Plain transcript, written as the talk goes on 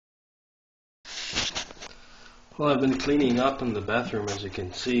Well, I've been cleaning up in the bathroom, as you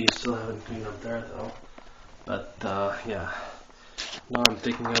can see. Still haven't cleaned up there though. But yeah, now I'm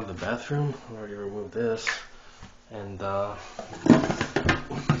taking out the bathroom. I already removed this, and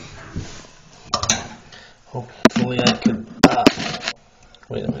hopefully I could.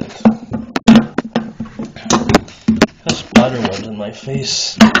 Wait a minute. There's spider webs in my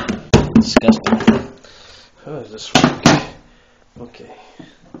face. Disgusting. How does this work? Okay,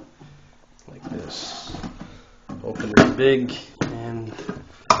 like this. Open it big and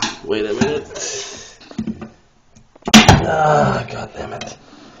wait a minute. God damn it.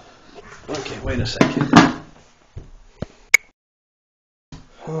 Okay, wait a second.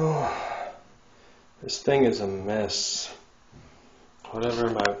 Oh, this thing is a mess. Whatever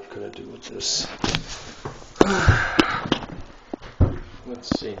am I gonna do with this?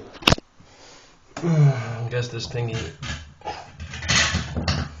 Let's see. I guess this thingy.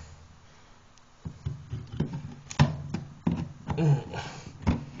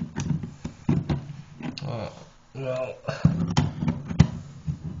 Well,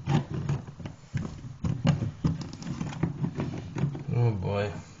 oh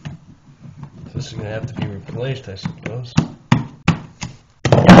boy, this is gonna have to be replaced, I suppose.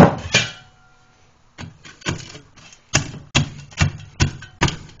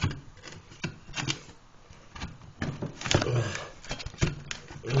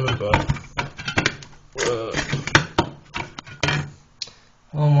 Oh boy.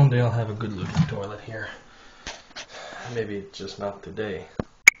 Well, one day I'll have a good looking toilet here. Maybe just not today.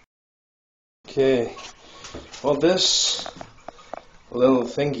 Okay, well, this little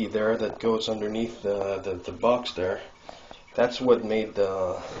thingy there that goes underneath the box there, that's what made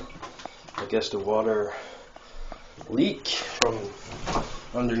I guess the water leak from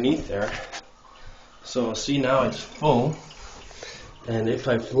underneath there. So see, now it's full, and if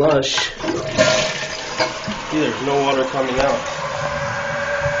I flush, see, there's no water coming out.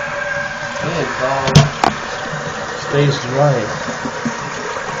 And it's all stays dry.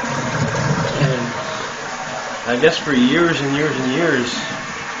 And I guess for years and years and years,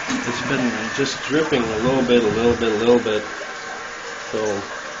 it's been just dripping a little bit, a little bit, a little bit. So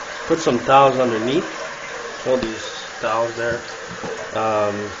put some towels underneath. All these towels there.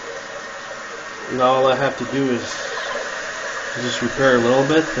 Now all I have to do is just repair a little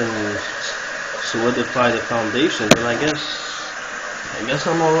bit and solidify the foundation. And I guess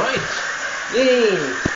I'm all right. Yay!